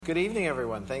Good evening,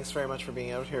 everyone. Thanks very much for being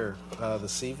out here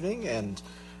this evening. And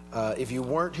if you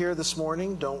weren't here this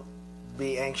morning, don't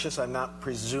be anxious. I'm not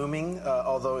presuming,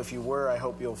 although if you were, I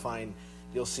hope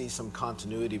you'll see some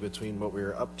continuity between what we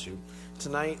were up to.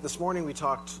 This morning, we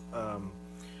talked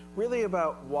really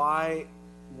about why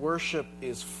worship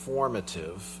is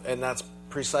formative, and that's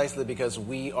precisely because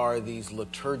we are these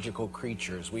liturgical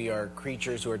creatures. We are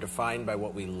creatures who are defined by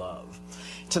what we love.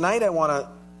 Tonight, I want to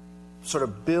sort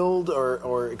of build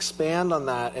or expand on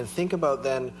that and think about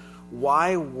then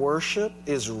why worship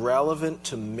is relevant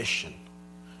to mission.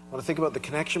 I want to think about the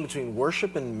connection between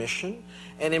worship and mission,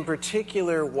 and in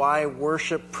particular why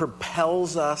worship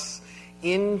propels us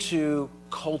into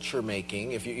culture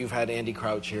making. If you've had Andy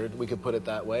Crouch here, we could put it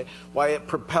that way. Why it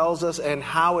propels us and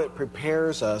how it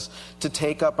prepares us to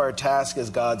take up our task as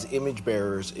God's image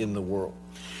bearers in the world.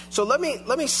 So let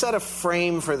me set a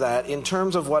frame for that in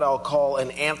terms of what I'll call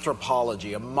an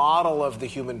anthropology, a model of the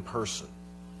human person.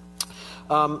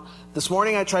 This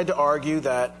morning I tried to argue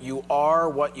that you are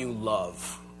what you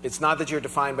love. It's not that you're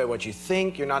defined by what you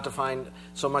think, you're not defined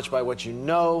so much by what you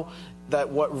know, that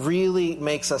what really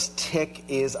makes us tick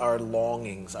is our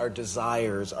longings, our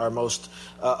desires, our most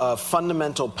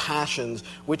fundamental passions,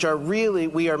 which are really,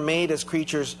 we are made as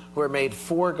creatures who are made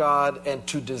for God and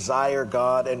to desire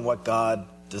God and what God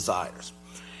desires.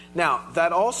 Now,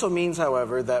 that also means,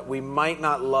 however, that we might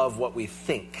not love what we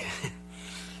think.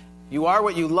 You are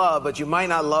what you love, but you might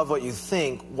not love what you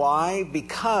think. Why?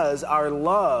 Because our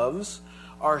loves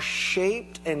are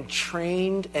shaped and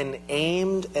trained and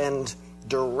aimed and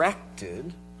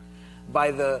directed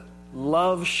by the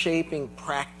love-shaping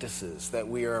practices that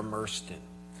we are immersed in.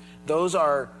 Those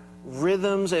are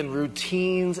rhythms and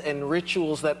routines and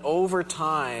rituals that over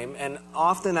time, and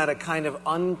often at a kind of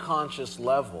unconscious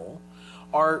level,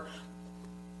 are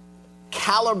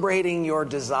calibrating your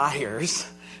desires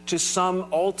to some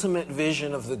ultimate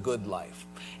vision of the good life.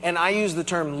 And I use the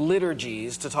term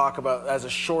liturgies to talk about as a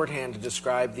shorthand to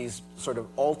describe these sort of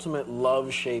ultimate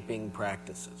love-shaping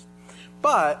practices.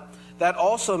 But that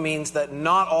also means that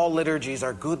not all liturgies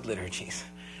are good liturgies.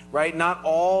 Right? Not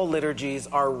all liturgies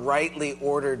are rightly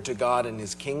ordered to God and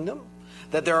His kingdom.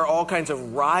 That there are all kinds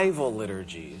of rival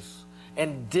liturgies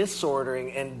and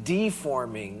disordering and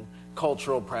deforming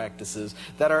cultural practices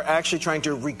that are actually trying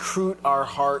to recruit our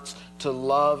hearts to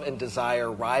love and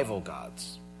desire rival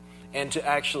gods and to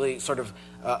actually sort of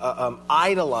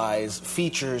idolize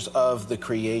features of the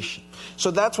creation. So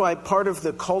that's why part of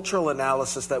the cultural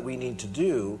analysis that we need to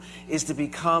do is to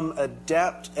become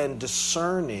adept and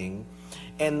discerning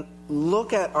and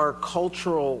look at our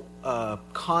cultural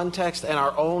context and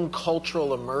our own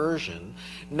cultural immersion,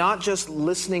 not just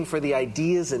listening for the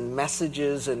ideas and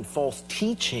messages and false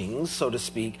teachings, so to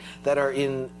speak, that are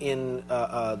in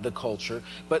the culture,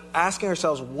 but asking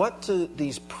ourselves, what do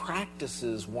these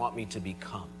practices want me to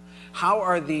become? How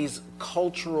are these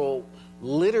cultural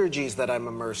liturgies that I'm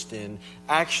immersed in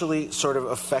actually sort of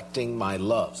affecting my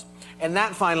loves? And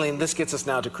that finally, and this gets us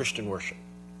now to Christian worship,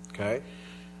 okay?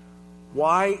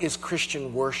 Why is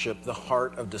Christian worship the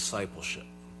heart of discipleship?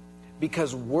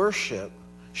 Because worship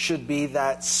should be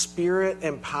that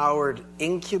spirit-empowered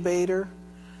incubator,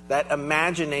 that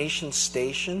imagination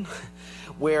station,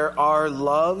 where our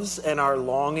loves and our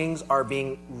longings are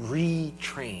being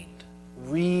retrained,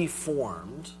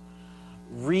 reformed,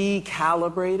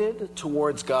 recalibrated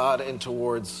towards God and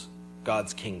towards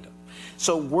God's kingdom.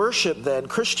 So worship then,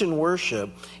 Christian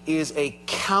worship, is a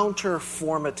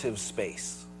counter-formative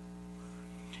space.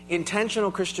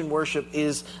 Intentional Christian worship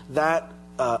is that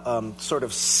sort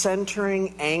of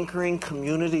centering, anchoring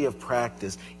community of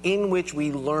practice in which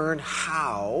we learn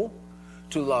how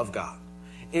to love God,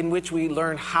 in which we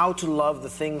learn how to love the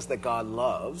things that God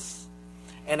loves.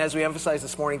 And as we emphasized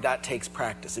this morning, that takes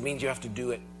practice. It means you have to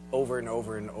do it over and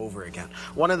over and over again.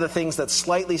 One of the things that's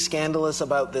slightly scandalous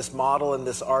about this model and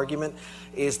this argument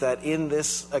is that in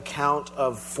this account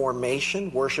of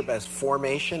formation, worship as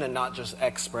formation and not just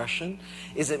expression,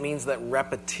 is it means that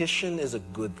repetition is a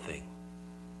good thing.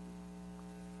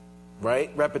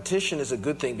 Right? Repetition is a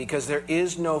good thing because there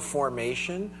is no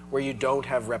formation where you don't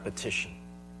have repetition.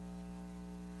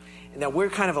 Now, we're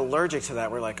kind of allergic to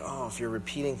that. We're like, oh, if you're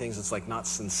repeating things, it's like not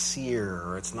sincere,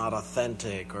 or it's not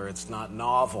authentic, or it's not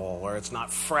novel, or it's not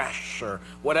fresh, or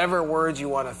whatever words you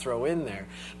want to throw in there.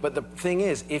 But the thing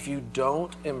is, if you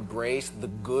don't embrace the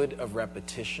good of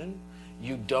repetition,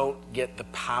 you don't get the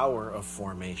power of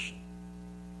formation.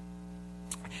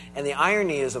 And the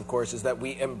irony is, of course, is that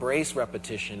we embrace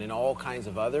repetition in all kinds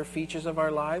of other features of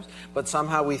our lives, but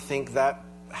somehow we think that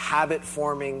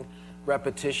habit-forming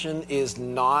repetition is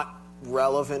not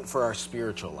relevant for our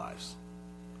spiritual lives.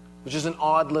 which is an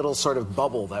odd little sort of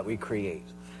bubble that we create.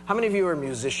 How many of you are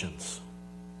musicians?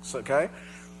 Okay?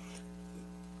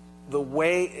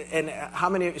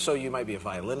 So you might be a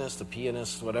violinist, a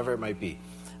pianist, whatever it might be.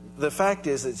 The fact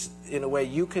is, it's in a way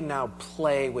you can now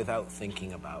play without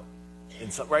thinking about.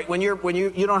 Right? When you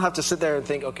don't have to sit there and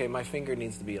think, okay, my finger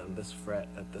needs to be on this fret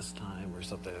at this time or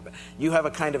something like that. You have a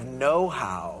kind of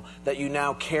know-how that you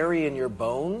now carry in your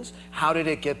bones. How did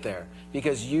it get there?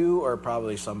 Because you, or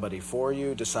probably somebody for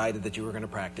you, decided that you were going to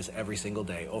practice every single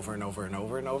day over and over and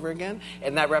over and over again.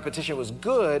 And that repetition was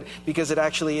good because it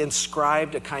actually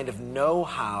inscribed a kind of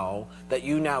know-how that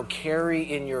you now carry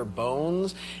in your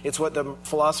bones. It's what the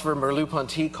philosopher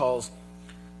Merleau-Ponty calls,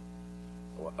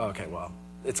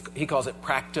 he calls it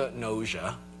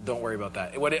practognosia. Don't worry about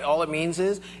that. All it means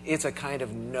is it's a kind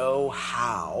of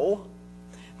know-how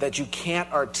that you can't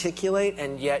articulate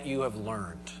and yet you have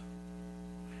learned.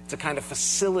 It's a kind of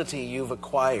facility you've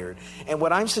acquired. And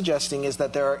what I'm suggesting is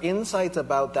that there are insights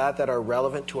about that are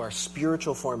relevant to our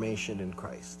spiritual formation in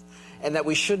Christ. And that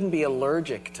we shouldn't be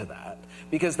allergic to that,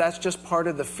 because that's just part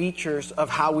of the features of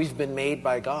how we've been made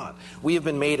by God. We have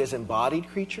been made as embodied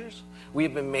creatures. We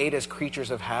have been made as creatures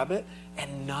of habit.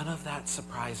 And none of that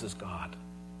surprises God.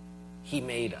 He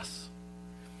made us.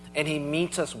 And he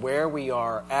meets us where we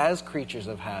are as creatures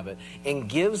of habit and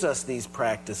gives us these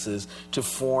practices to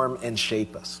form and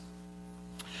shape us.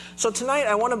 So tonight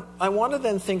I want to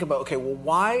then think about, okay, well,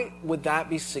 why would that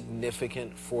be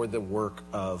significant for the work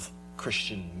of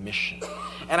Christian mission?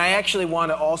 And I actually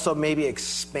want to also maybe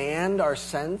expand our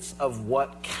sense of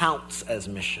what counts as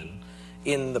mission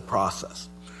in the process.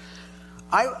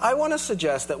 I want to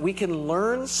suggest that we can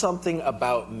learn something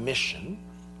about mission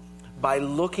by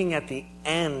looking at the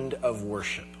end of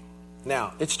worship.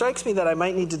 Now, it strikes me that I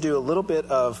might need to do a little bit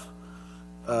of,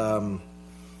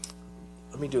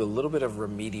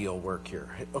 remedial work here.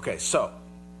 Okay, so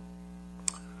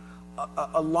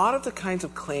a lot of the kinds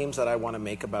of claims that I want to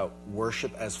make about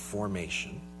worship as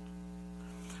formation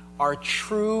are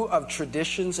true of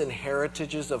traditions and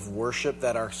heritages of worship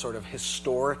that are sort of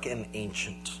historic and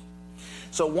ancient.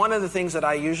 So one of the things that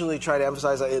I usually try to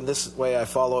emphasize, in this way I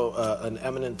follow an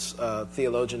eminent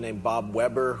theologian named Bob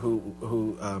Weber,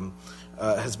 who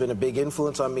has been a big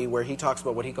influence on me, where he talks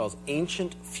about what he calls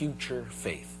ancient future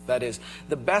faith. That is,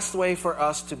 the best way for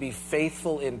us to be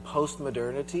faithful in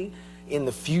postmodernity, in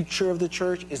the future of the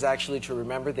church, is actually to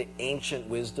remember the ancient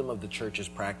wisdom of the church's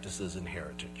practices and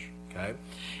heritage. Okay?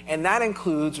 And that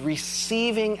includes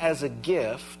receiving as a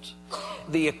gift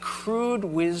the accrued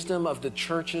wisdom of the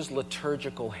church's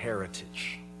liturgical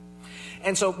heritage.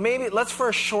 And so maybe for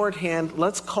a shorthand, I'm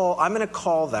going to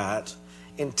call that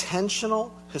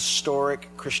intentional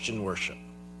historic Christian worship.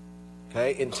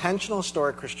 Okay? Intentional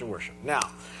historic Christian worship. Now,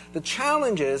 the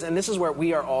challenge is, and this is where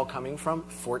we are all coming from,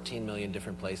 14 million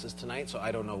different places tonight, so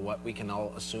I don't know what we can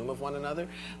all assume of one another,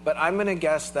 but I'm going to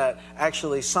guess that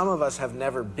actually some of us have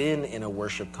never been in a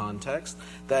worship context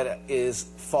that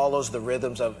follows the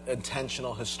rhythms of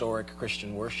intentional historic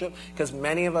Christian worship, because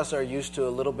many of us are used to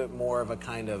a little bit more of a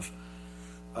kind of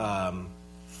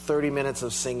 30 minutes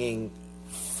of singing,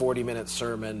 40-minute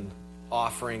sermon,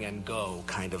 offering and go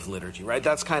kind of liturgy, right?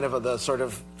 That's kind of the sort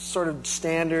of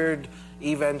standard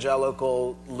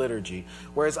evangelical liturgy.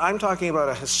 Whereas I'm talking about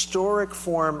a historic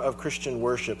form of Christian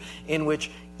worship in which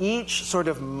each sort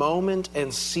of moment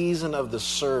and season of the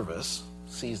service,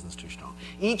 season's too strong,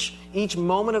 each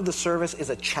moment of the service is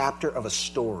a chapter of a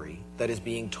story that is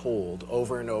being told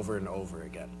over and over and over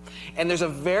again. And there's a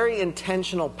very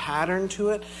intentional pattern to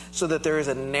it so that there is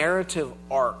a narrative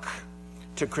arc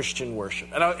to Christian worship.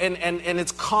 And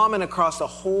it's common across a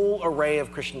whole array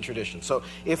of Christian traditions. So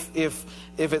if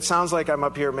it sounds like I'm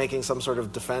up here making some sort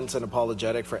of defense and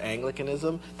apologetic for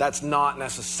Anglicanism, that's not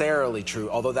necessarily true,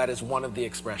 although that is one of the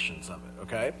expressions of it,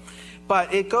 okay?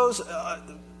 But it goes,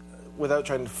 without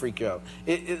trying to freak you out,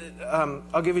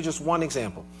 I'll give you just one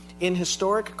example. In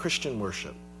historic Christian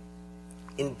worship,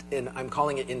 and I'm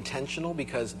calling it intentional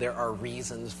because there are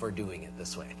reasons for doing it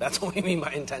this way. That's what we mean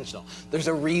by intentional. There's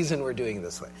a reason we're doing it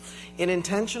this way. In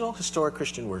intentional historic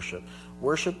Christian worship,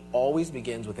 worship always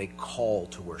begins with a call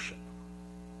to worship.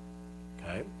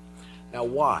 Okay? Now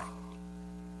why?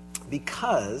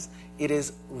 Because it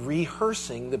is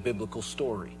rehearsing the biblical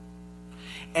story.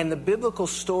 And the biblical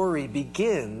story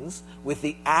begins with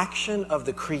the action of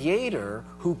the Creator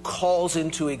who calls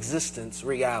into existence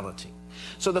reality.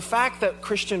 So the fact that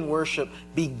Christian worship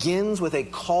begins with a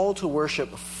call to worship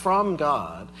from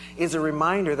God is a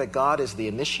reminder that God is the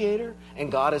initiator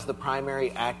and God is the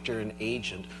primary actor and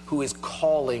agent who is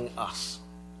calling us.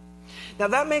 Now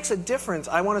that makes a difference,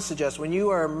 I want to suggest, when you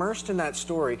are immersed in that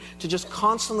story, to just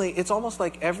constantly, it's almost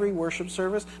like every worship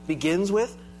service begins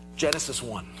with Genesis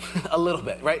 1, a little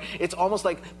bit, right? It's almost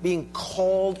like being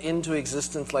called into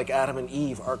existence like Adam and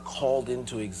Eve are called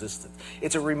into existence.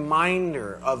 It's a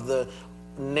reminder of the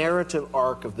narrative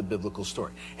arc of the biblical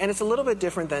story. And it's a little bit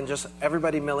different than just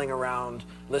everybody milling around,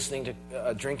 listening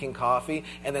to, drinking coffee,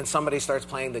 and then somebody starts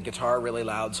playing the guitar really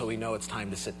loud so we know it's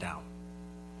time to sit down.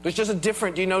 There's just a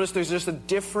different, do you notice there's a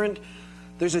different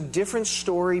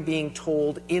story being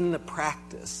told in the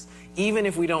practice, even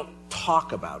if we don't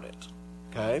talk about it.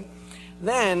 Okay?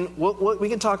 Then we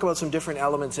can talk about some different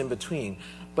elements in between.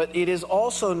 But it is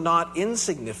also not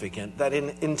insignificant that in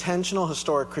intentional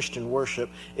historic Christian worship,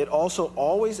 it also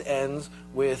always ends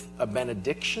with a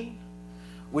benediction,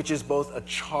 which is both a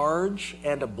charge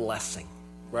and a blessing,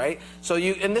 right? So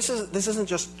this isn't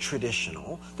just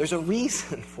traditional. There's a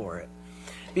reason for it.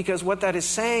 Because what that is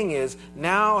saying is,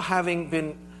 now having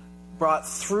been brought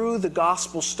through the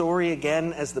gospel story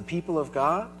again as the people of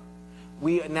God,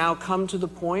 we now come to the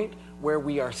point where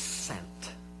we are sent.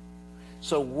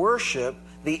 So worship,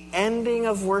 the ending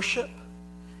of worship,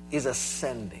 is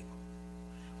ascending.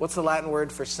 What's the Latin word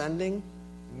for sending?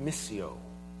 Missio.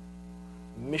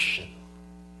 Mission.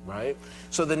 Right?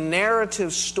 So the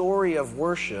narrative story of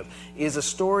worship is a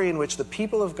story in which the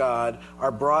people of God are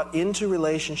brought into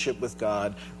relationship with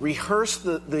God, rehearse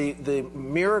the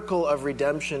miracle of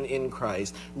redemption in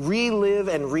Christ, relive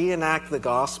and reenact the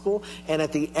gospel, and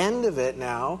at the end of it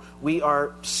now, we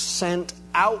are sent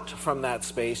out from that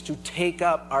space to take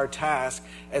up our task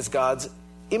as God's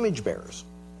image bearers.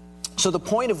 So the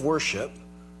point of worship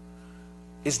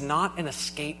is not an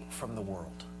escape from the world.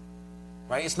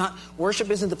 Right? It's not, worship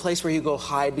isn't the place where you go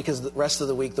hide because the rest of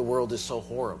the week the world is so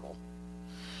horrible.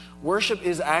 Worship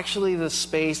is actually the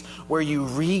space where you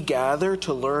regather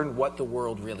to learn what the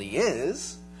world really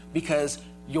is, because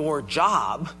your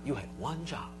job, you had one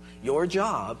job, your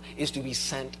job is to be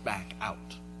sent back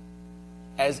out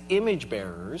as image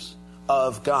bearers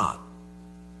of God.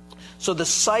 So the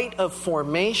site of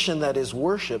formation that is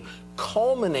worship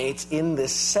culminates in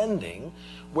this sending,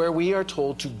 where we are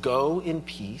told to go in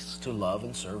peace to love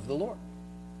and serve the Lord.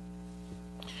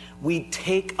 We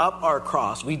take up our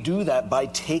cross. We do that by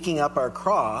taking up our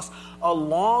cross,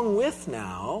 along with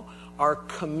now our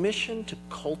commission to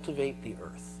cultivate the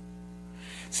earth.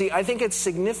 See, I think it's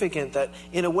significant that,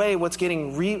 in a way, what's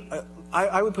getting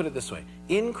I would put it this way.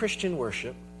 In Christian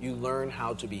worship, you learn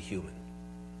how to be human.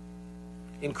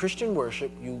 In Christian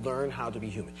worship, you learn how to be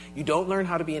human. You don't learn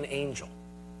how to be an angel.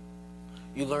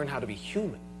 You learn how to be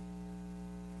human.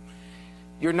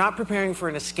 You're not preparing for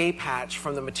an escape hatch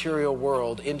from the material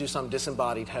world into some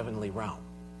disembodied heavenly realm.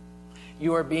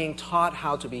 You are being taught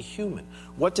how to be human.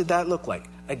 What did that look like?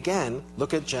 Again,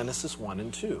 look at Genesis 1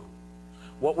 and 2.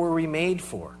 What were we made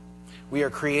for? We are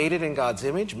created in God's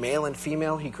image, male and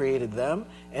female, He created them.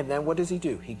 And then what does He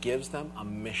do? He gives them a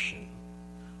mission.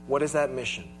 What is that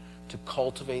mission? To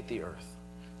cultivate the earth,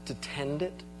 to tend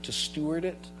it, to steward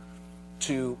it,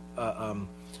 to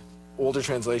older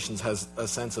translations has a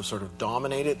sense of sort of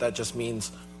dominate it. That just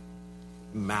means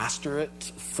master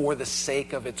it for the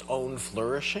sake of its own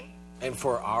flourishing and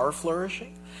for our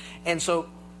flourishing. And so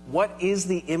what is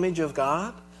the image of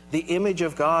God? The image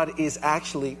of God is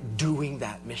actually doing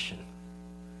that mission.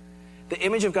 The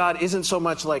image of God isn't so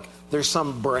much like there's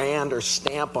some brand or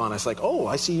stamp on us, like, oh,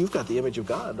 I see you've got the image of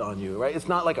God on you, right? It's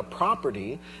not like a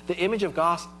property. The image of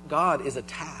God is a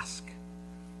task.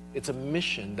 It's a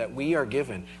mission that we are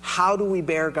given. How do we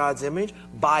bear God's image?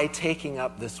 By taking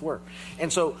up this work.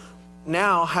 And so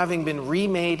now, having been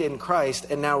remade in Christ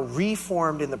and now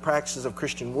reformed in the practices of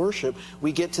Christian worship,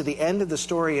 we get to the end of the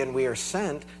story and we are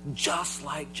sent just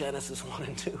like Genesis 1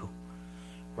 and 2.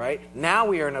 Right? Now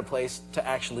we are in a place to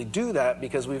actually do that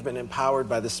because we've been empowered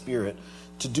by the Spirit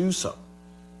to do so.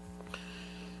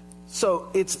 So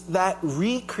it's that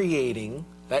creating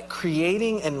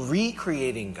and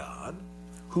recreating God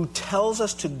who tells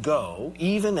us to go,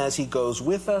 even as He goes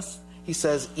with us, He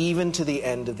says, even to the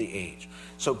end of the age.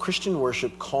 So Christian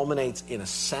worship culminates in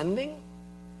ascending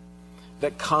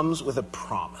that comes with a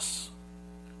promise.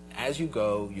 As you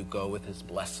go with His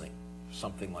blessing.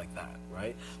 Something like that,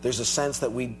 right? There's a sense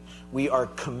that we are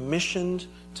commissioned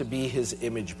to be His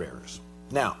image bearers.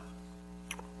 Now,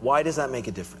 why does that make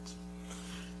a difference?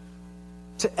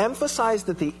 To emphasize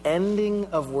that the ending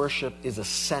of worship is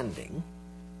ascending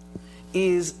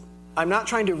I'm not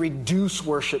trying to reduce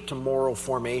worship to moral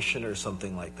formation or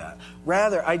something like that.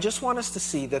 Rather, I just want us to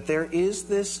see that there is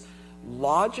this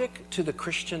logic to the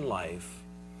Christian life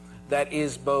that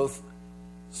is both,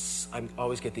 I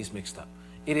always get these mixed up.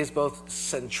 It is both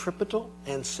centripetal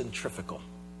and centrifugal.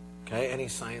 Okay, any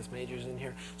science majors in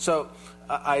here? So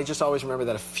I just always remember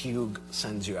that a fugue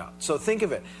sends you out. So think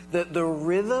of it. The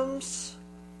rhythms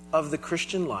of the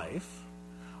Christian life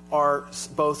are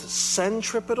both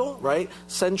centripetal, right?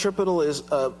 Centripetal is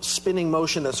a spinning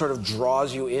motion that sort of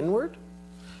draws you inward.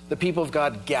 The people of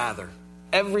God gather.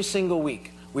 Every single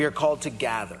week, we are called to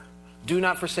gather. Do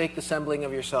not forsake the assembling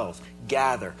of yourselves.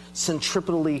 Gather.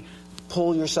 Centripetally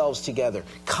pull yourselves together.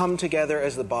 Come together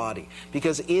as the body.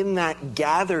 Because in that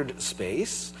gathered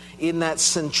space, in that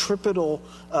centripetal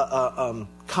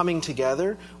coming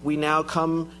together, we now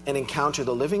come and encounter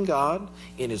the living God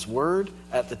in His Word,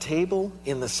 at the table,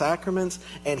 in the sacraments,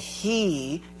 and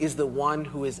He is the one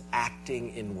who is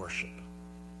acting in worship.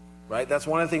 Right? That's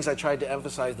one of the things I tried to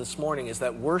emphasize this morning, is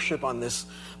that worship on this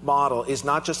model is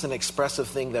not just an expressive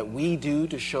thing that we do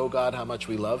to show God how much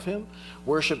we love Him.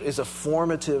 Worship is a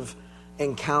formative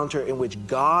encounter in which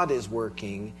God is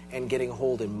working and getting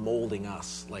hold and molding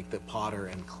us like the potter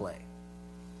and clay.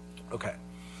 Okay.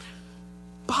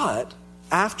 But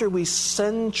after we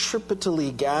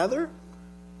centripetally gather,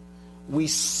 we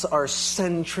are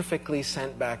centrifugally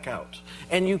sent back out.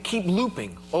 And you keep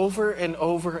looping over and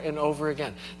over and over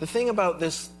again. The thing about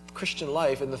this Christian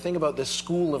life and the thing about this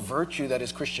school of virtue that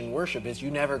is Christian worship is you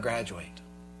never graduate.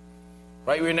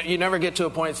 Right? You never get to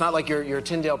a point, it's not like your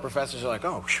Tyndale professors are like,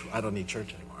 oh, I don't need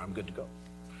church anymore, I'm good to go.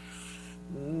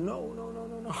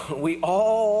 No. We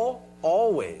all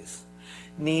always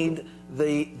need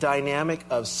the dynamic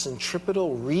of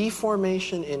centripetal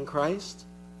reformation in Christ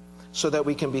so that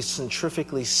we can be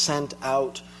centrifugally sent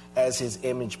out as His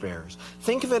image bearers.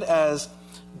 Think of it as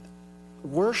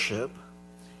worship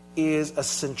is a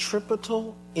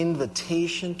centripetal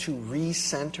invitation to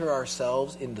recenter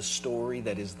ourselves in the story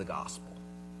that is the gospel.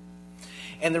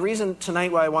 And the reason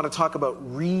tonight why I want to talk about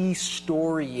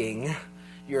restorying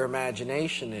your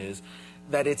imagination is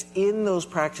that it's in those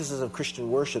practices of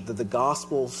Christian worship that the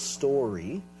gospel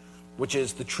story, which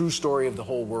is the true story of the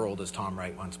whole world, as Tom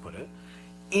Wright once put it,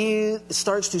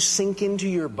 starts to sink into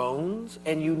your bones,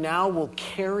 and you now will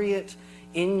carry it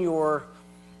in your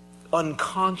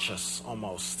unconscious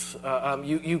almost.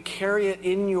 You carry it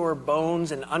in your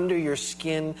bones and under your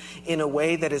skin in a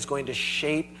way that is going to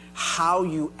shape how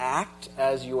you act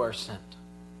as you are sent,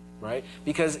 right?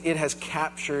 Because it has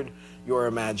captured your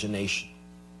imagination.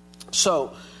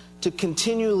 So, to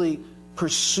continually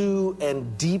pursue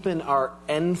and deepen our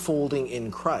enfolding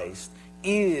in Christ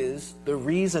is the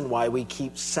reason why we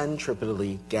keep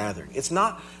centripetally gathering. It's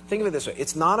not, think of it this way,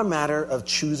 it's not a matter of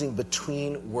choosing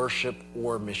between worship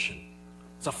or mission.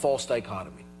 It's a false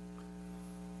dichotomy.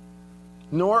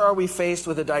 Nor are we faced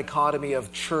with a dichotomy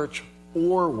of church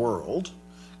or world,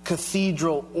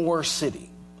 cathedral or city.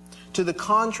 To the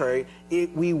contrary,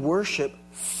 we worship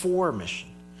for mission.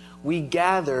 We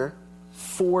gather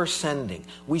for sending.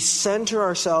 We center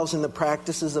ourselves in the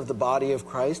practices of the body of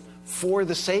Christ for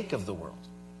the sake of the world.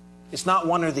 It's not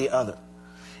one or the other.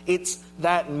 It's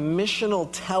that missional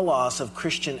telos of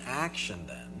Christian action,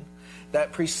 then,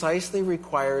 that precisely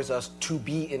requires us to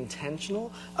be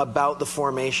intentional about the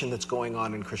formation that's going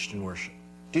on in Christian worship.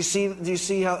 Do you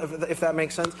see how, if that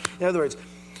makes sense? In other words,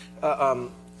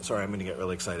 sorry, I'm going to get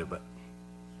really excited, but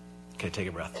okay, take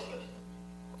a breath.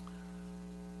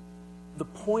 The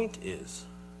point is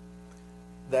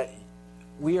that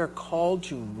we are called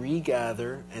to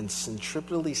regather and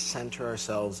centripetally center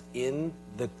ourselves in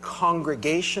the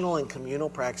congregational and communal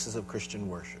practices of Christian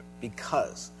worship,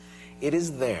 because it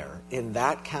is there, in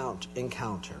that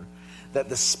encounter, that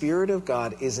the Spirit of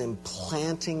God is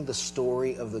implanting the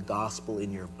story of the gospel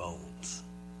in your bones,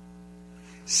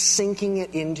 sinking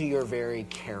it into your very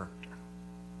character.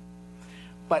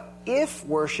 But if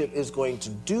worship is going to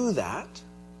do that,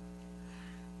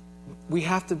 we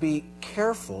have to be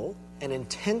careful and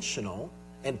intentional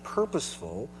and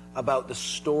purposeful about the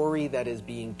story that is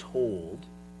being told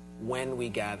when we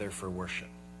gather for worship.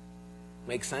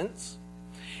 Make sense?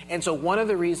 And so one of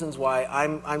the reasons why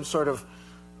I'm sort of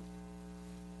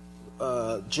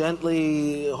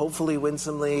gently, hopefully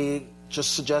winsomely,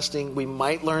 just suggesting we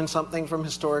might learn something from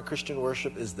historic Christian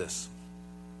worship is this.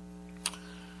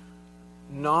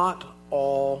 Not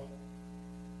all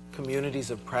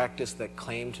communities of practice that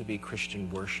claim to be Christian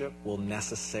worship will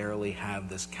necessarily have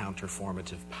this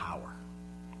counterformative power.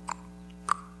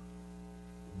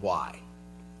 Why?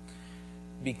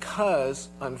 Because,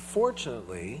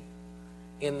 unfortunately,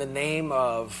 in the name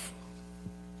of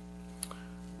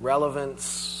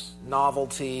relevance,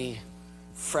 novelty,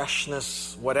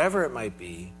 freshness, whatever it might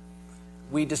be,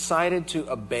 we decided to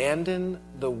abandon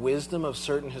the wisdom of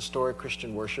certain historic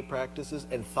Christian worship practices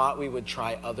and thought we would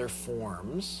try other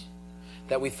forms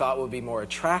that we thought would be more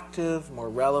attractive, more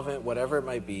relevant, whatever it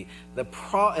might be.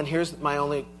 And here's my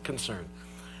only concern.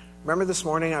 Remember this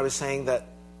morning I was saying that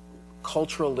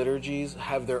cultural liturgies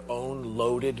have their own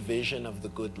loaded vision of the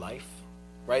good life,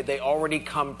 right? They already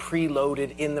come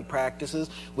preloaded in the practices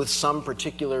with some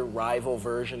particular rival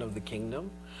version of the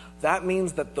kingdom. That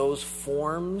means that those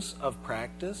forms of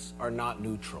practice are not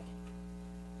neutral,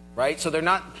 right? So they're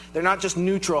not just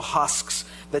neutral husks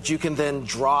that you can then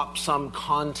drop some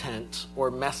content or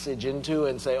message into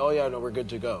and say, oh yeah, no, we're good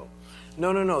to go.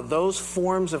 No. Those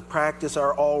forms of practice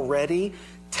are already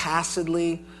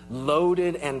tacitly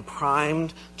loaded and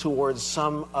primed towards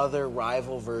some other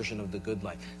rival version of the good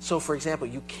life. So, for example,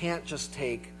 you can't just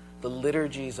take the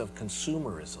liturgies of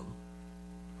consumerism,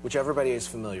 which everybody is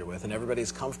familiar with and everybody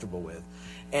is comfortable with,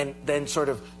 and then sort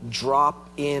of drop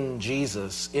in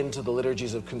Jesus into the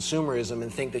liturgies of consumerism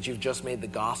and think that you've just made the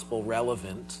gospel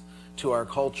relevant to our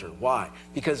culture. Why?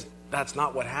 Because that's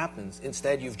not what happens.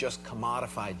 Instead, you've just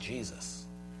commodified Jesus.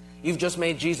 You've just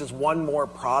made Jesus one more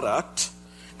product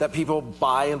that people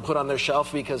buy and put on their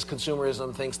shelf because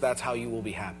consumerism thinks that's how you will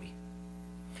be happy.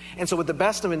 And so with the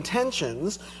best of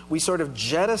intentions, we sort of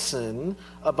jettison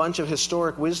a bunch of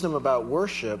historic wisdom about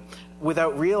worship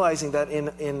without realizing that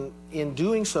in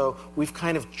doing so, we've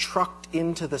kind of trucked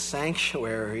into the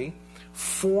sanctuary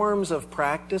forms of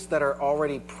practice that are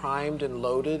already primed and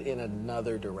loaded in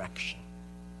another direction.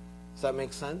 Does that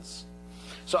make sense?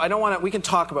 So I don't want to, we can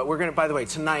talk about, by the way,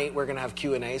 tonight we're going to have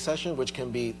Q&A session, which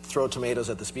can be throw tomatoes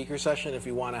at the speaker session if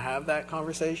you want to have that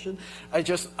conversation. I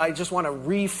just want to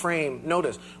reframe.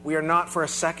 Notice, we are not for a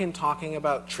second talking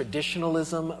about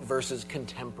traditionalism versus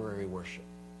contemporary worship.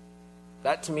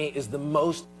 That to me is the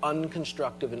most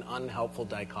unconstructive and unhelpful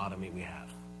dichotomy we have.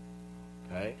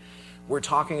 Okay? We're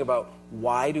talking about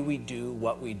why do we do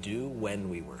what we do when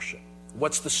we worship?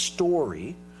 What's the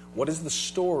story? What is the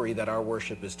story that our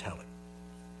worship is telling?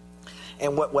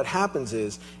 And what happens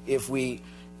is, if we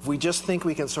just think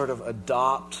we can sort of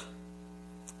adopt,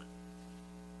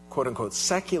 quote-unquote,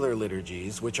 secular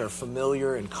liturgies, which are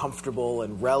familiar and comfortable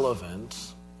and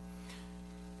relevant,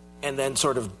 and then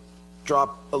sort of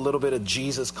drop a little bit of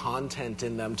Jesus content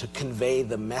in them to convey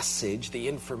the message, the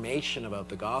information about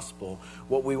the gospel,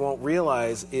 what we won't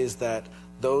realize is that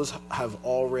those have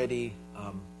already...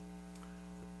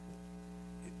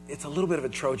 it's a little bit of a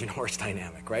Trojan horse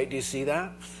dynamic, right? Do you see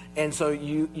that? And so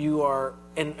you are,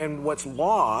 and what's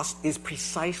lost is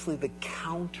precisely the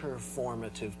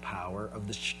counterformative power of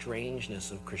the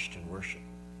strangeness of Christian worship.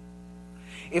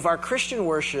 If our Christian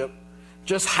worship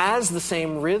just has the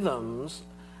same rhythms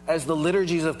as the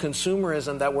liturgies of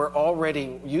consumerism that we're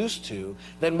already used to,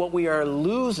 then what we are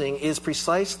losing is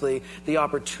precisely the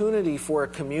opportunity for a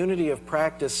community of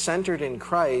practice centered in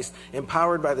Christ,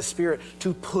 empowered by the Spirit,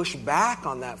 to push back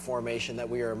on that formation that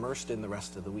we are immersed in the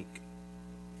rest of the week.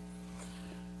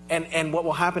 And what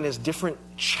will happen is different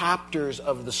chapters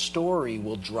of the story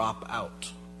will drop out.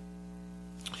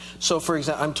 So, for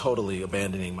example, I'm totally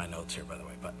abandoning my notes here, by the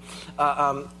way,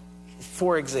 but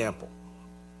for example,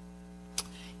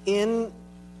 in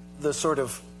the sort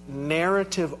of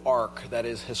narrative arc that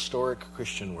is historic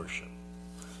Christian worship,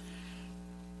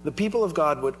 the people of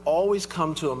God would always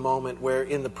come to a moment where,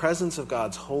 in the presence of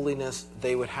God's holiness,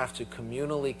 they would have to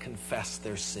communally confess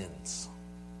their sins.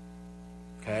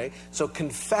 Okay? So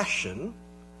confession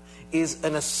is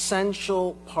an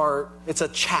essential part, it's a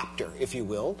chapter, if you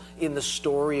will, in the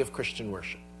story of Christian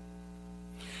worship.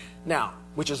 Now,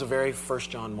 which is a very 1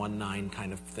 John 1:9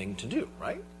 kind of thing to do,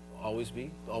 right? Always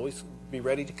be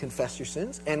ready to confess your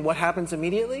sins. And what happens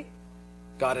immediately?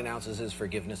 God announces his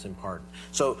forgiveness and pardon.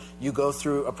 So you go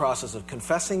through a process of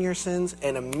confessing your sins,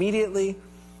 and immediately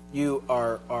you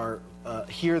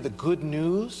hear the good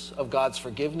news of God's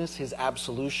forgiveness, his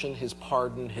absolution, his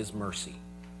pardon, his mercy.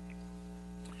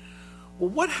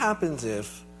 Well, what happens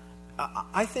if,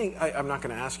 I'm not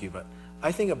going to ask you, but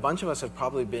I think a bunch of us have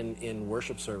probably been in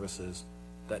worship services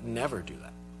that never do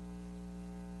that.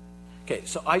 Okay,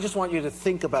 so I just want you to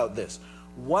think about this.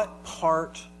 What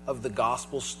part of the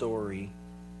gospel story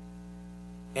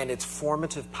and its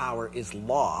formative power is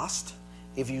lost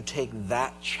if you take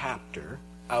that chapter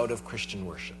out of Christian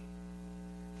worship?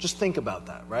 Just think about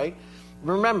that, right?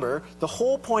 Remember, the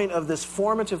whole point of this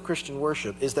formative Christian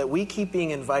worship is that we keep being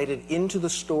invited into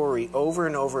the story over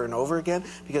and over and over again,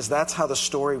 because that's how the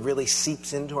story really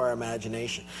seeps into our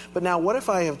imagination. But now, what if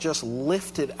I have just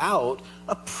lifted out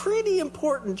a pretty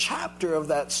important chapter of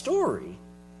that story?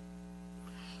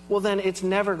 Well, then it's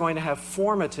never going to have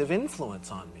formative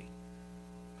influence on me.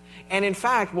 And in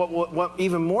fact, what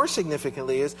even more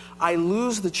significantly is, I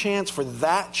lose the chance for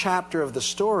that chapter of the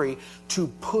story to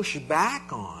push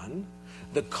back on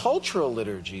the cultural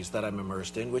liturgies that I'm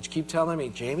immersed in, which keep telling me,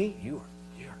 Jamie, you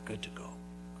are good to go.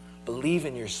 Believe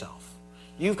in yourself.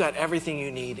 You've got everything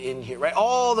you need in here, right?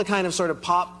 All the kind of sort of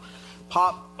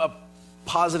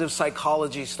positive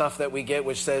psychology stuff that we get,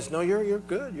 which says, no, you're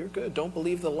good. Don't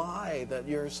believe the lie that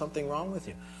there's something wrong with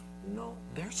you. No,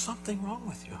 there's something wrong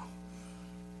with you.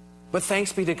 But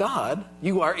thanks be to God,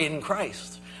 you are in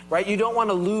Christ, right? You don't want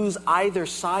to lose either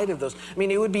side of those. I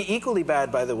mean, it would be equally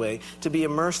bad, by the way, to be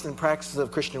immersed in practices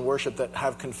of Christian worship that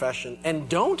have confession and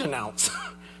don't announce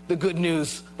the good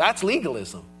news. That's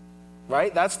legalism,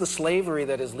 right? That's the slavery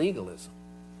that is legalism.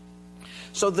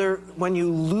 So when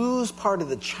you lose part of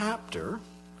the chapter,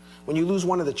 when you lose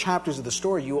one of the chapters of the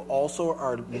story, you also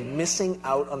are missing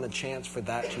out on the chance for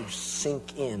that to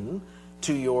sink in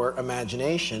to your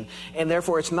imagination, and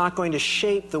therefore it's not going to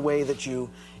shape the way that you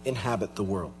inhabit the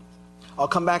world. I'll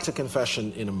come back to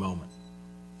confession in a moment.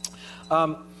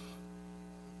 I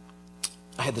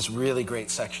had this really great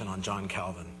section on John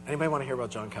Calvin. Anybody want to hear about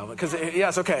John Calvin?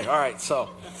 Yes, okay, all right. So,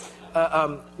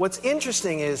 what's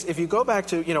interesting is if you go back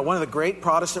to one of the great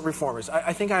Protestant reformers.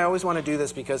 I think I always want to do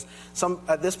this because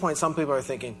at this point some people are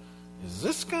thinking, is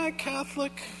this guy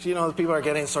Catholic? People are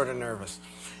getting sort of nervous.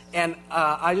 And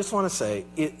I just want to say,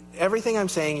 everything I'm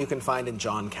saying you can find in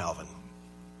John Calvin.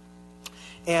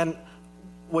 And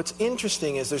what's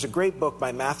interesting is there's a great book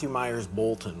by Matthew Myers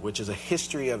Bolton, which is a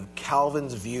history of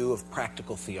Calvin's view of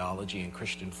practical theology and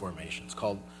Christian formation. It's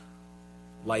called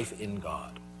Life in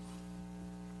God.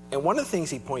 And one of the things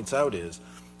he points out is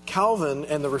Calvin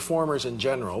and the reformers in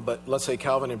general, but let's say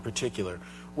Calvin in particular,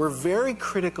 were very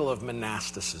critical of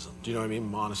monasticism. Do you know what I mean?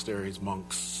 Monasteries,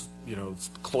 monks,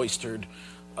 cloistered,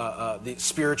 the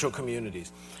spiritual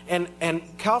communities. And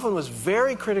Calvin was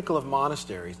very critical of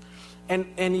monasteries.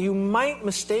 And you might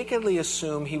mistakenly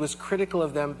assume he was critical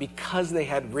of them because they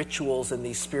had rituals and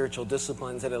these spiritual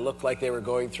disciplines and it looked like they were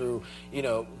going through,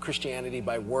 Christianity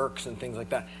by works and things like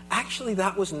that. Actually,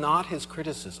 that was not his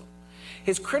criticism.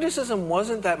 His criticism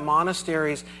wasn't that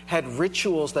monasteries had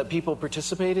rituals that people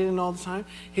participated in all the time.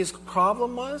 His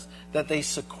problem was that they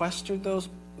sequestered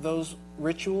those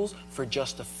rituals for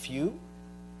just a few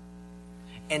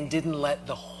and didn't let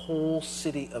the whole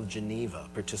city of Geneva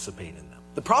participate in them.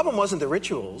 The problem wasn't the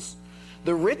rituals.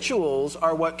 The rituals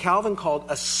are what Calvin called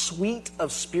a suite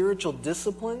of spiritual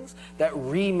disciplines that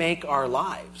remake our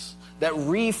lives, that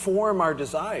reform our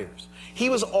desires. He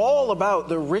was all about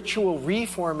the ritual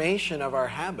reformation of our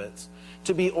habits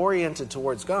to be oriented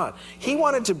towards God. He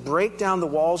wanted to break down the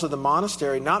walls of the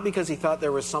monastery, not because he thought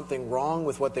there was something wrong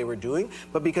with what they were doing,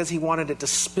 but because he wanted it to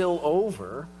spill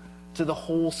over to the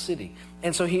whole city.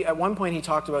 And so at one point he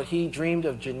talked about, he dreamed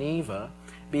of Geneva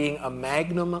being a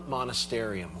magnum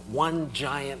monasterium, one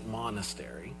giant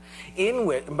monastery, in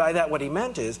which, by that what he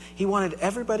meant is, he wanted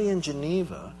everybody in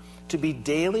Geneva to be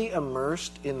daily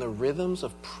immersed in the rhythms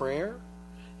of prayer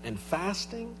and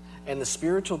fasting and the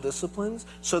spiritual disciplines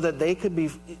so that they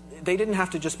didn't have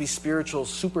to just be spiritual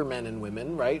supermen and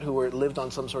women, right, who lived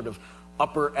on some sort of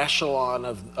upper echelon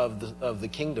of the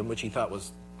kingdom, which he thought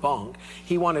was bunk.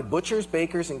 He wanted butchers,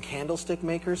 bakers, and candlestick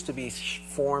makers to be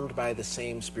formed by the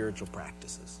same spiritual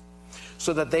practices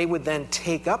so that they would then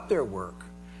take up their work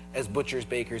as butchers,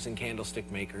 bakers, and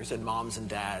candlestick makers, and moms and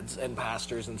dads and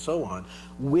pastors and so on,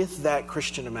 with that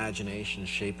Christian imagination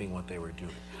shaping what they were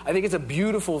doing. I think it's a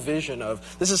beautiful vision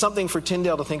of, this is something for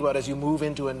Tyndale to think about as you move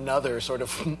into another sort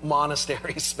of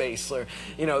monastery space, or,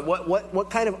 what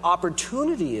kind of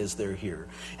opportunity is there here?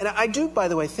 And I do, by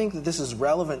the way, think that this is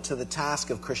relevant to the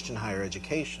task of Christian higher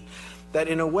education. That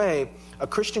in a way, a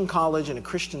Christian college and a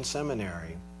Christian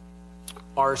seminary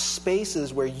are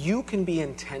spaces where you can be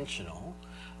intentional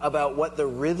about what the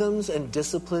rhythms and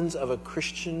disciplines of a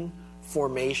Christian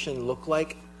formation look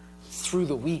like through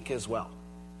the week as well.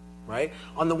 Right?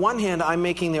 On the one hand, I'm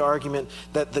making the argument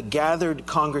that the gathered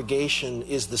congregation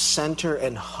is the center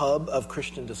and hub of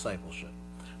Christian discipleship.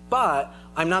 But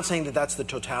I'm not saying that that's the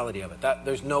totality of it.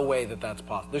 There's no way that that's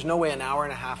possible. There's no way an hour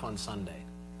and a half on Sunday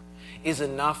is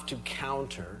enough to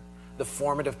counter the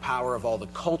formative power of all the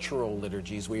cultural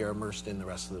liturgies we are immersed in the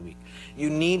rest of the week. You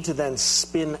need to then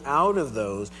spin out of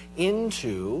those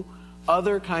into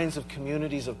other kinds of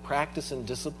communities of practice and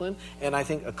discipline, and I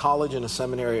think a college and a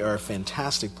seminary are a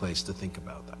fantastic place to think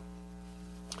about that.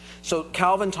 So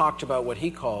Calvin talked about what he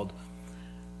called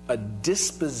a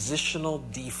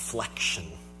dispositional deflection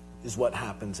is what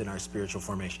happens in our spiritual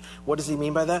formation. What does he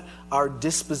mean by that? Our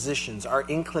dispositions, our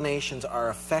inclinations, our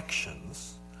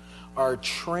affections are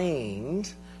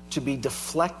trained to be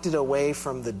deflected away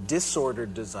from the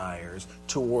disordered desires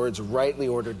towards rightly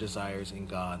ordered desires in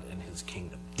God and his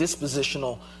kingdom.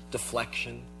 Dispositional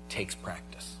deflection takes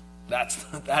practice.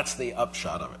 That's the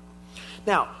upshot of it.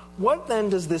 Now, what then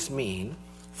does this mean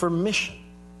for mission?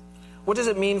 What does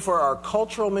it mean for our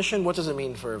cultural mission? What does it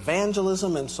mean for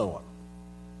evangelism and so on?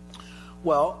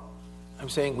 Well, I'm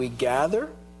saying we gather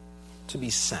to be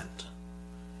sent,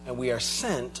 and we are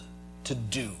sent to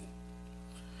do.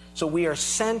 So we are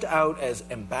sent out as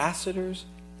ambassadors,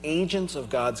 agents of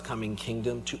God's coming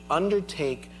kingdom to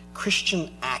undertake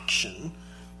Christian action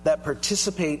that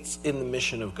participates in the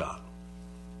mission of God.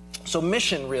 So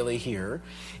mission really here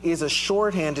is a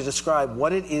shorthand to describe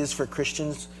what it is for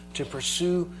Christians to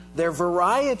pursue their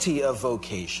variety of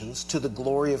vocations to the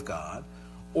glory of God,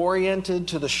 oriented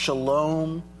to the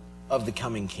shalom of the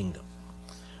coming kingdom.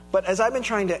 But as I've been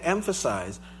trying to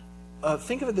emphasize,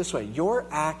 think of it this way. Your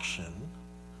action,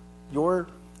 your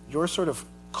sort of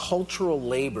cultural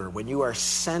labor, when you are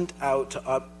sent out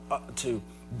to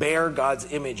bear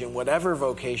God's image in whatever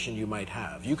vocation you might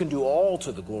have, you can do all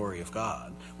to the glory of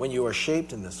God when you are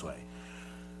shaped in this way.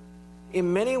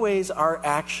 In many ways, our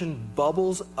action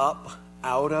bubbles up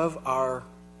out of our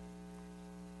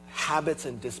habits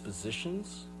and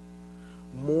dispositions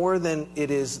more than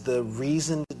it is the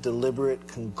reasoned, deliberate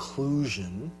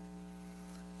conclusion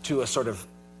to a sort of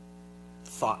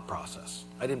thought process.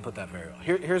 I didn't put that very well.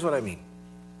 Here's what I mean.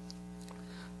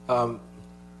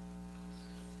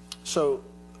 So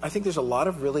I think there's a lot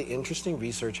of really interesting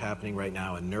research happening right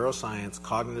now in neuroscience,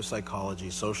 cognitive psychology,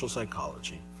 social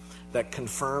psychology, that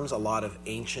confirms a lot of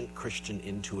ancient Christian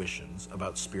intuitions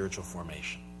about spiritual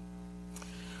formation.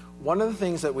 One of the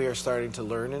things that we are starting to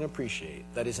learn and appreciate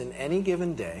that is in any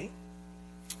given day,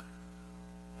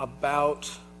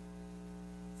 about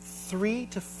 3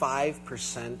 to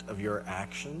 5% of your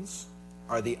actions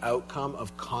are the outcome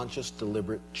of conscious,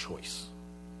 deliberate choice.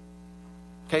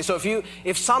 Okay, so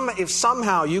if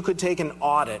somehow you could take an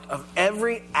audit of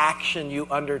every action you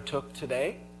undertook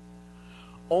today,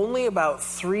 only about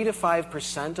 3 to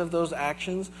 5% of those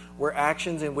actions were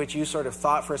actions in which you sort of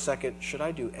thought for a second, should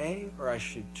I do A or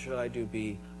should I do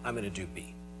B? I'm going to do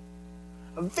B.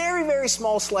 A very, very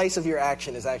small slice of your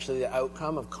action is actually the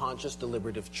outcome of conscious,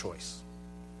 deliberative choice.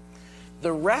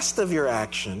 The rest of your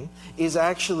action is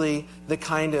actually the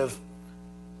kind of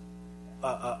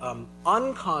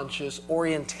unconscious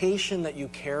orientation that you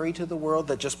carry to the world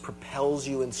that just propels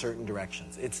you in certain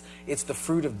directions. It's the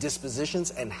fruit of dispositions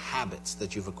and habits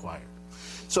that you've acquired.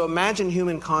 So imagine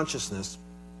human consciousness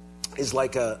is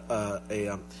like I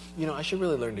should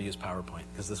really learn to use PowerPoint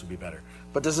because this would be better.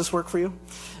 But does this work for you?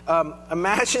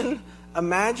 Imagine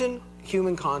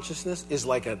human consciousness is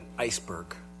like an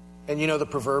iceberg. And you know the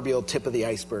proverbial tip of the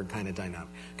iceberg kind of dynamic.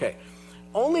 Okay.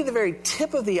 Only the very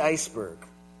tip of the iceberg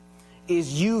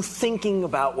is you thinking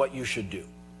about what you should do.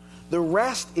 The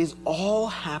rest is all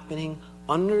happening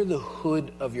under the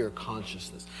hood of your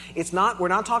consciousness. We're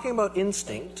not talking about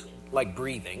instinct, like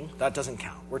breathing. That doesn't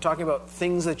count. We're talking about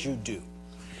things that you do.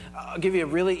 I'll give you a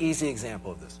really easy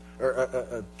example of this, or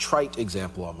a trite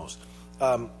example almost.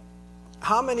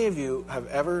 How many of you have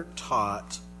ever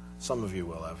taught, some of you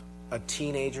will have, a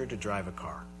teenager to drive a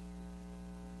car?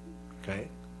 Okay?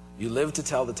 You live to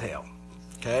tell the tale.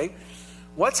 Okay?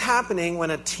 What's happening when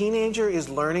a teenager is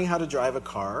learning how to drive a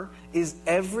car is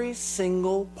every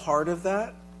single part of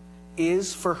that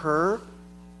is for her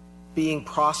being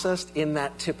processed in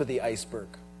that tip of the iceberg.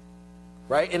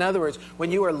 Right? In other words, when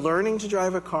you are learning to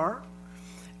drive a car,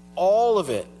 all of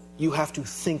it you have to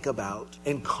think about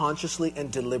and consciously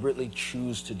and deliberately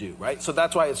choose to do, right? So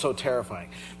that's why it's so terrifying.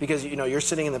 Because, you're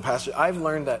sitting in the pasture. I've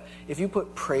learned that if you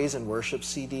put praise and worship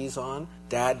CDs on,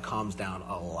 Dad calms down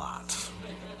a lot.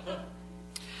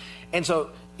 And so,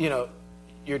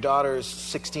 your daughter's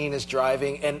 16 is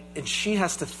driving, and she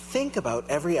has to think about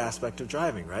every aspect of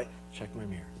driving, right? Check my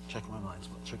mirror, check my blind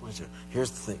spot, check my steer.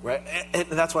 Here's the thing, right? And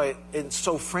that's why it's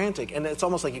so frantic, and it's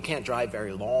almost like you can't drive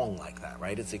very long like that,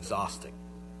 right? It's exhausting.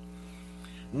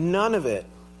 None of it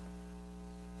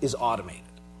is automated.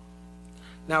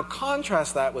 Now,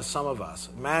 contrast that with some of us.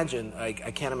 Imagine, I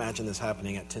can't imagine this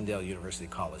happening at Tyndale University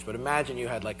College, but imagine you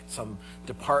had like some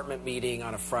department meeting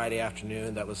on a Friday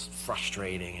afternoon that was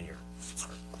frustrating, and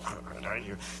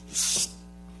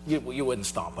you wouldn't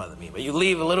stomp out of the meeting, but you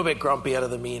leave a little bit grumpy out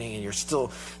of the meeting, and you're still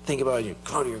thinking about it. You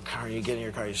go to your car, you get in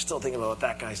your car, you're still thinking about what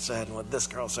that guy said and what this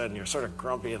girl said, and you're sort of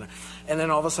grumpy, and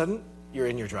then all of a sudden, you're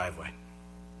in your driveway.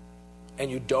 And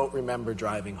you don't remember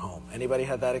driving home. Anybody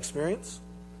had that experience?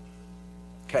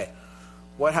 Okay.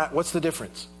 What's the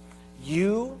difference?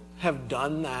 You have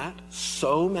done that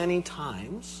so many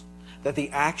times that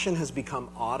the action has become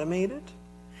automated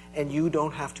and you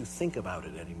don't have to think about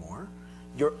it anymore.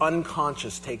 Your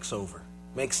unconscious takes over.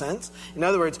 Make sense? In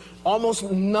other words, almost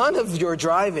none of your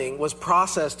driving was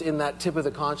processed in that tip of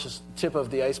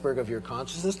the iceberg of your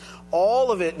consciousness.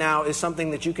 All of it now is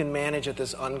something that you can manage at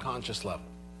this unconscious level.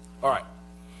 All right.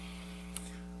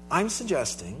 I'm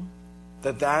suggesting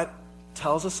that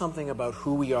tells us something about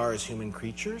who we are as human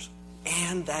creatures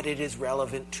and that it is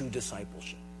relevant to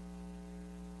discipleship.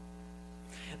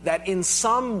 That in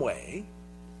some way,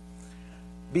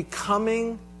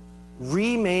 becoming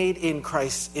remade in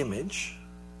Christ's image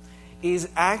is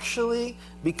actually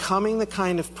becoming the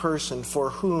kind of person for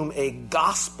whom a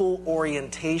gospel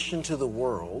orientation to the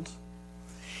world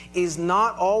is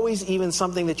not always even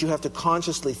something that you have to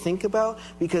consciously think about,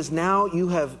 because now you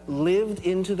have lived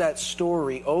into that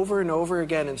story over and over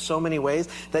again in so many ways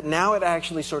that now it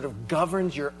actually sort of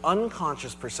governs your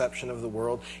unconscious perception of the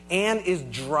world and is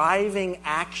driving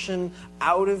action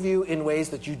out of you in ways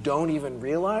that you don't even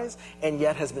realize, and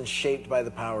yet has been shaped by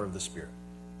the power of the Spirit.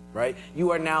 Right?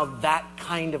 You are now that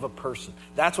kind of a person.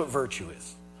 That's what virtue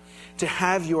is. To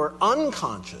have your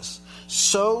unconscious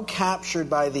so captured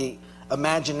by the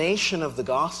imagination of the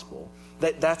gospel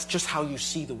that that's just how you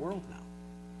see the world now.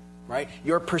 Right?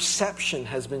 Your perception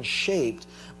has been shaped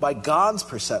by God's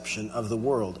perception of the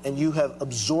world, and you have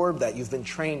absorbed that. You've been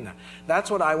trained that. That's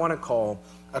what I want to call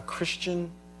a Christian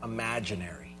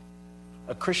imaginary,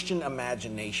 a Christian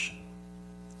imagination.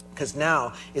 Because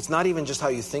now, it's not even just how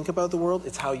you think about the world,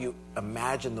 it's how you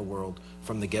imagine the world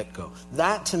from the get-go.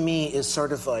 That, to me, is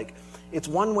sort of like, it's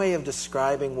one way of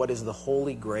describing what is the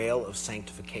holy grail of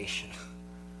sanctification.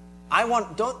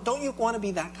 Don't you want to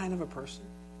be that kind of a person?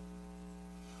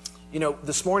 You know,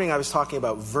 this morning I was talking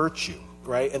about virtue,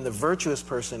 right? And the virtuous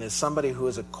person is somebody who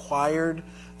has acquired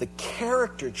the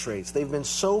character traits. They've been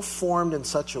so formed in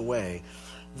such a way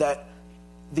that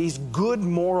these good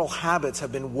moral habits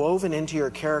have been woven into your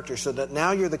character so that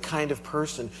now you're the kind of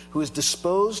person who is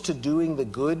disposed to doing the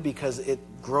good because it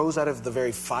grows out of the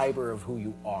very fiber of who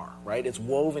you are, right? It's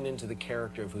woven into the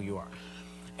character of who you are.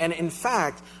 And in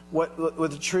fact, what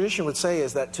the tradition would say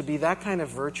is that to be that kind of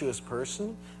virtuous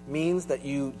person means that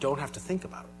you don't have to think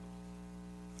about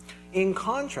it. In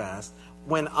contrast,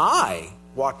 when I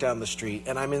walk down the street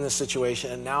and I'm in this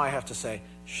situation and now I have to say,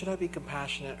 should I be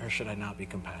compassionate or should I not be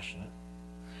compassionate?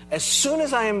 As soon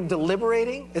as I am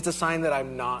deliberating, it's a sign that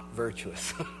I'm not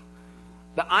virtuous.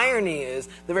 The irony is,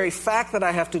 the very fact that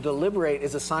I have to deliberate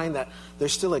is a sign that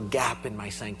there's still a gap in my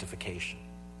sanctification,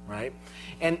 right?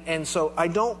 And so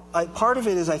part of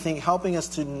it is, I think, helping us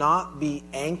to not be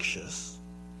anxious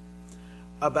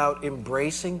about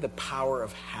embracing the power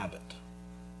of habit.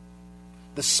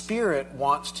 The Spirit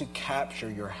wants to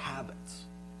capture your habits.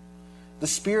 The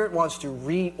Spirit wants to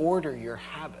reorder your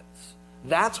habits.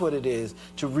 That's what it is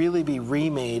to really be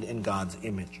remade in God's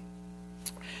image.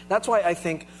 That's why I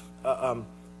think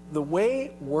the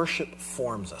way worship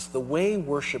forms us, the way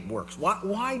worship works,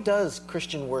 why does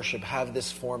Christian worship have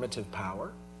this formative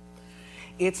power?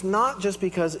 It's not just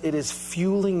because it is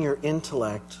fueling your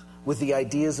intellect with the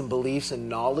ideas and beliefs and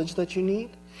knowledge that you need.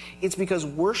 It's because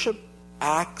worship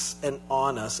acts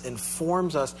on us and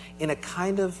forms us in a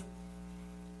kind of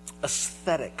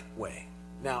aesthetic way.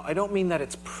 Now, I don't mean that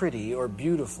it's pretty or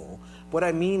beautiful. What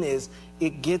I mean is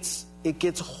it gets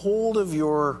hold of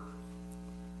your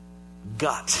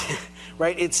gut,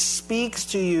 right? It speaks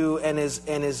to you and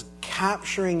is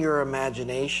capturing your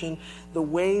imagination the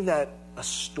way that a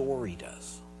story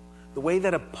does, the way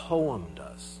that a poem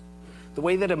does, the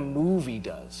way that a movie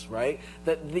does, right?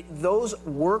 That those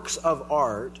works of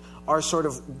art are sort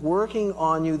of working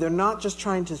on you. They're not just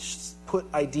trying to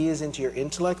put ideas into your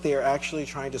intellect. They are actually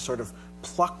trying to sort of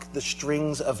pluck the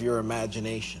strings of your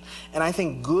imagination. And I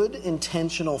think good,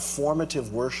 intentional,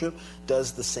 formative worship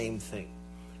does the same thing.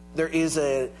 There is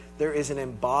an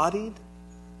embodied,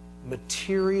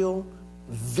 material,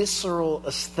 visceral,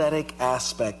 aesthetic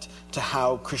aspect to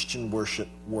how Christian worship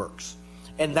works.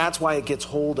 And that's why it gets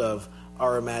hold of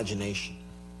our imagination.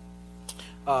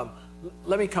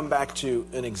 Let me come back to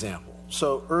an example.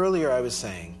 So earlier I was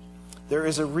saying, there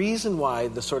is a reason why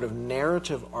the sort of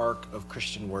narrative arc of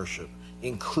Christian worship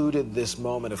included this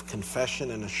moment of confession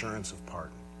and assurance of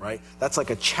pardon, right? That's like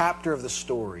a chapter of the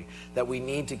story that we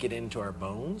need to get into our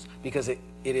bones because it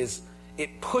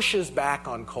pushes back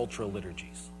on cultural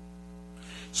liturgies.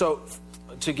 So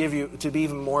to be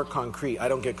even more concrete, I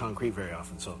don't get concrete very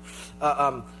often. So,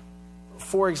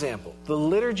 for example, the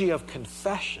liturgy of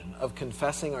confession, of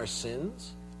confessing our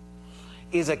sins,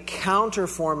 is a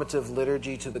counterformative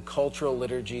liturgy to the cultural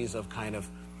liturgies of kind of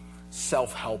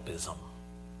self-helpism.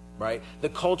 Right? The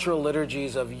cultural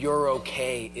liturgies of you're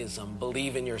okay-ism,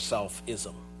 believe in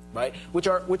yourself-ism, right? Which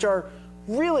are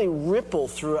really ripple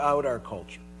throughout our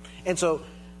culture. And so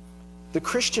The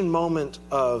Christian moment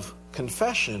of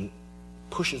confession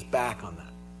pushes back on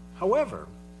that. However,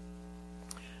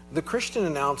 the Christian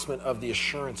announcement of the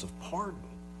assurance of pardon,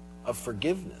 of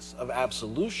forgiveness, of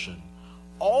absolution,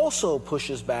 also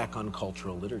pushes back on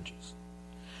cultural liturgies.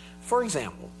 For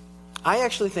example, I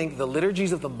actually think the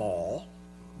liturgies of the mall,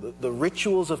 the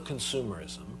rituals of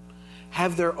consumerism,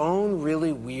 have their own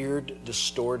really weird,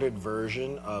 distorted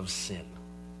version of sin.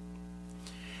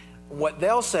 What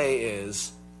they'll say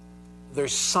is,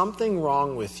 there's something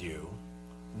wrong with you.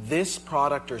 This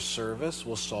product or service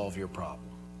will solve your problem.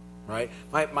 Right?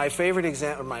 My favorite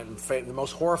example, the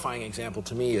most horrifying example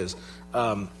to me is,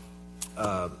 I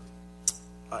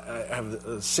have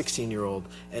a 16-year-old,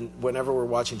 and whenever we're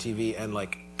watching TV and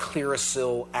like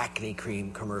Clearasil acne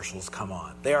cream commercials come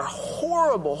on, they are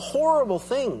horrible, horrible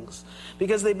things,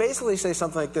 because they basically say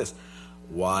something like this: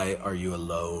 "Why are you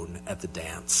alone at the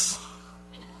dance?"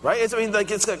 Right? It's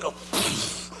gonna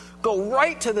go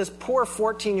right to this poor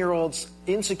 14-year-old's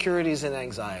insecurities and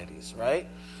anxieties. Right?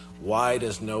 Why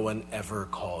does no one ever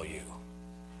call you?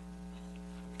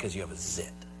 Because you have a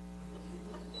zit.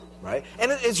 Right?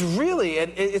 And it's really,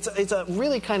 it's a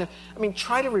really kind of,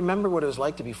 try to remember what it was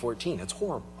like to be 14. It's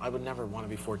horrible. I would never want to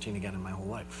be 14 again in my whole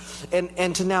life.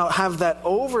 And to now have that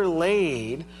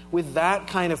overlaid with that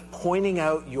kind of pointing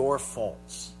out your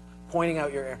faults, pointing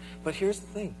out your error. But here's the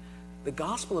thing. The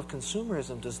gospel of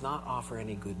consumerism does not offer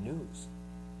any good news.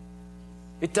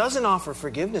 It doesn't offer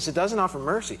forgiveness. It doesn't offer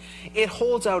mercy. It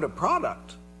holds out a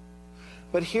product.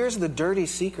 But here's the dirty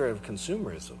secret of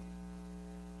consumerism.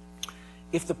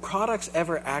 If the products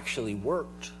ever actually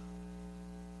worked,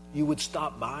 you would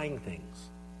stop buying things.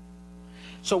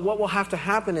 So what will have to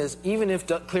happen is, even if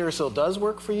Clearasil does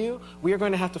work for you, we are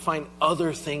going to have to find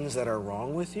other things that are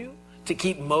wrong with you to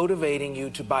keep motivating you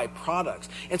to buy products.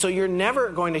 And so you're never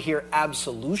going to hear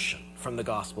absolution from the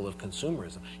gospel of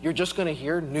consumerism. You're just going to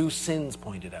hear new sins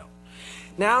pointed out.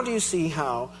 Now do you see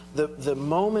how the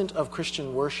moment of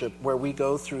Christian worship, where we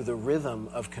go through the rhythm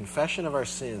of confession of our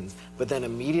sins, but then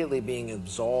immediately being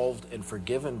absolved and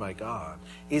forgiven by God,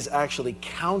 is actually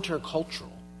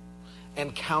countercultural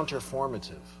and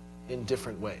counterformative in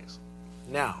different ways?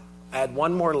 Now, add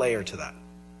one more layer to that.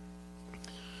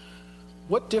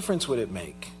 What difference would it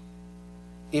make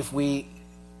if we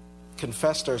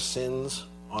confessed our sins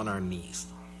on our knees?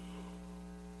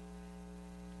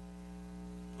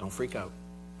 Don't freak out.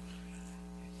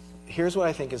 Here's what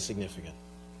I think is significant.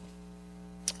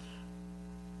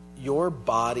 Your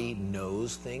body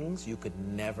knows things you could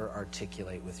never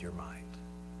articulate with your mind.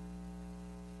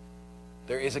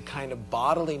 There is a kind of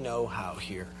bodily know-how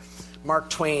here. Mark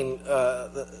Twain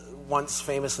once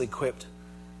famously quipped,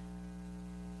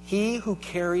 "He who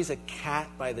carries a cat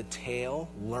by the tail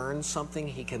learns something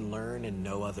he can learn in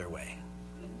no other way."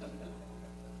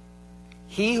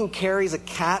 He who carries a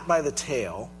cat by the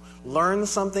tail learns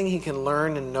something he can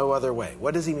learn in no other way.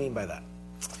 What does he mean by that?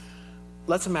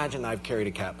 Let's imagine I've carried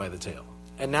a cat by the tail.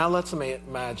 And now let's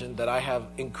imagine that I have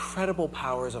incredible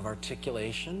powers of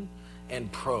articulation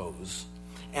and prose.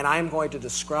 And I'm going to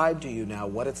describe to you now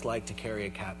what it's like to carry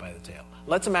a cat by the tail.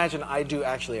 Let's imagine I do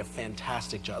actually a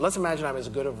fantastic job. Let's imagine I'm as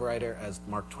good of a writer as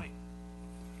Mark Twain.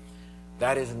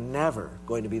 That is never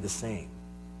going to be the same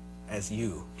as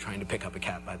you trying to pick up a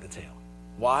cat by the tail.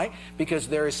 Why? Because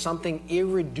there is something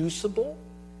irreducible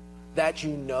that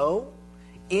you know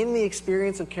in the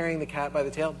experience of carrying the cat by the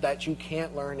tail that you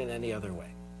can't learn in any other way.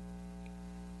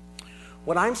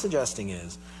 What I'm suggesting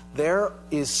is there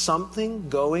is something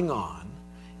going on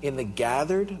in the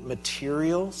gathered,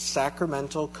 material,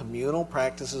 sacramental, communal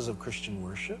practices of Christian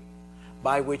worship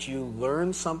by which you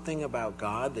learn something about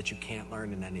God that you can't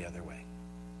learn in any other way.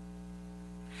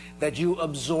 That you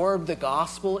absorb the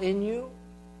gospel in you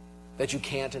that you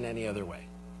can't in any other way.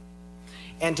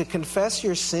 And to confess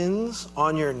your sins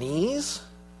on your knees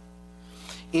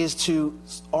is to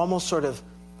almost sort of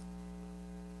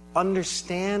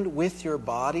understand with your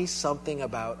body something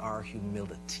about our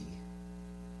humility.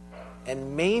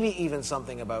 And maybe even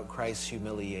something about Christ's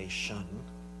humiliation.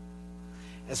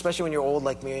 Especially when you're old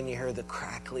like me and you hear the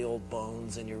crackly old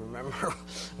bones and you remember,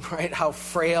 right, how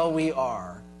frail we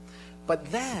are.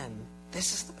 But then,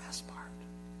 this is the best part,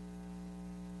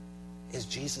 is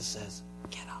Jesus says,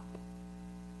 get up.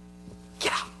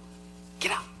 Get up.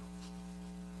 Get up.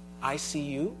 I see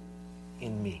you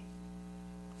in me.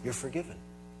 You're forgiven.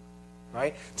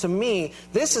 Right? To me,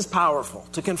 this is powerful.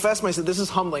 To confess my sin, this is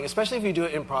humbling, especially if you do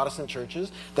it in Protestant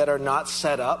churches that are not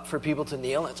set up for people to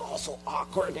kneel. It's also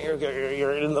awkward.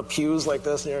 You're in the pews like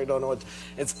this, and you don't know what.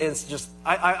 It's just,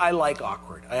 I like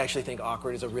awkward. I actually think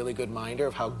awkward is a really good reminder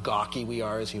of how gawky we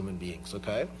are as human beings,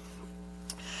 okay?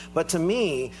 But to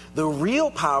me, the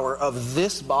real power of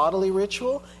this bodily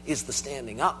ritual is the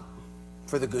standing up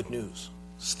for the good news.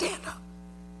 Stand up.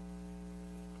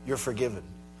 You're forgiven.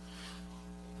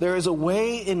 There is a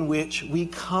way in which we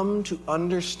come to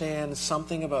understand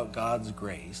something about God's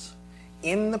grace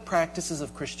in the practices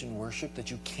of Christian worship that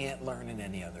you can't learn in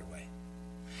any other way.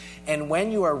 And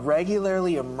when you are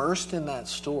regularly immersed in that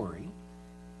story,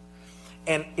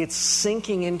 and it's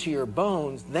sinking into your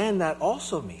bones, then that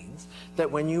also means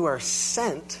that when you are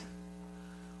sent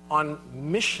on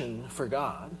mission for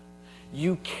God,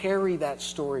 you carry that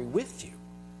story with you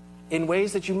in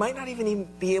ways that you might not even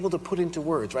be able to put into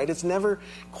words, right? It's never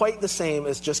quite the same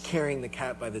as just carrying the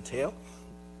cat by the tail.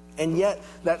 And yet,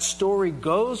 that story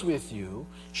goes with you,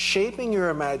 shaping your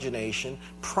imagination,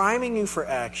 priming you for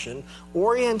action,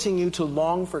 orienting you to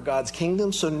long for God's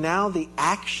kingdom. So now the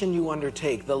action you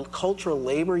undertake, the cultural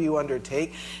labor you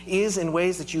undertake, is in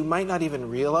ways that you might not even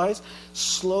realize,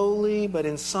 slowly, but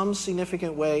in some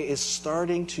significant way, is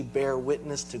starting to bear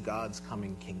witness to God's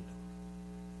coming kingdom.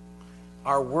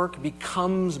 Our work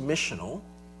becomes missional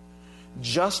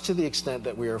just to the extent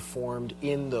that we are formed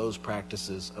in those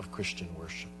practices of Christian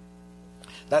worship.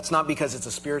 That's not because it's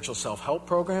a spiritual self-help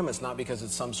program. It's not because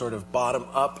it's some sort of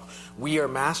bottom-up, we are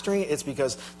mastering it. It's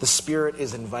because the Spirit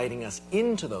is inviting us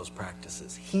into those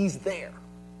practices. He's there.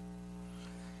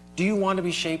 Do you want to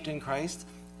be shaped in Christ?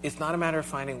 It's not a matter of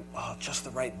finding just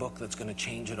the right book that's going to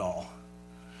change it all,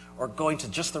 or going to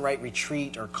just the right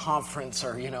retreat or conference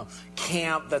or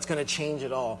camp that's going to change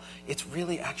it all. It's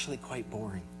really actually quite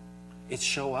boring. It's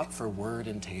show up for word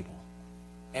and table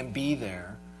and be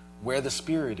there where the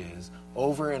Spirit is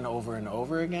over and over and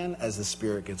over again as the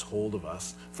Spirit gets hold of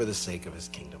us for the sake of His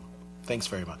kingdom. Thanks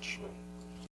very much.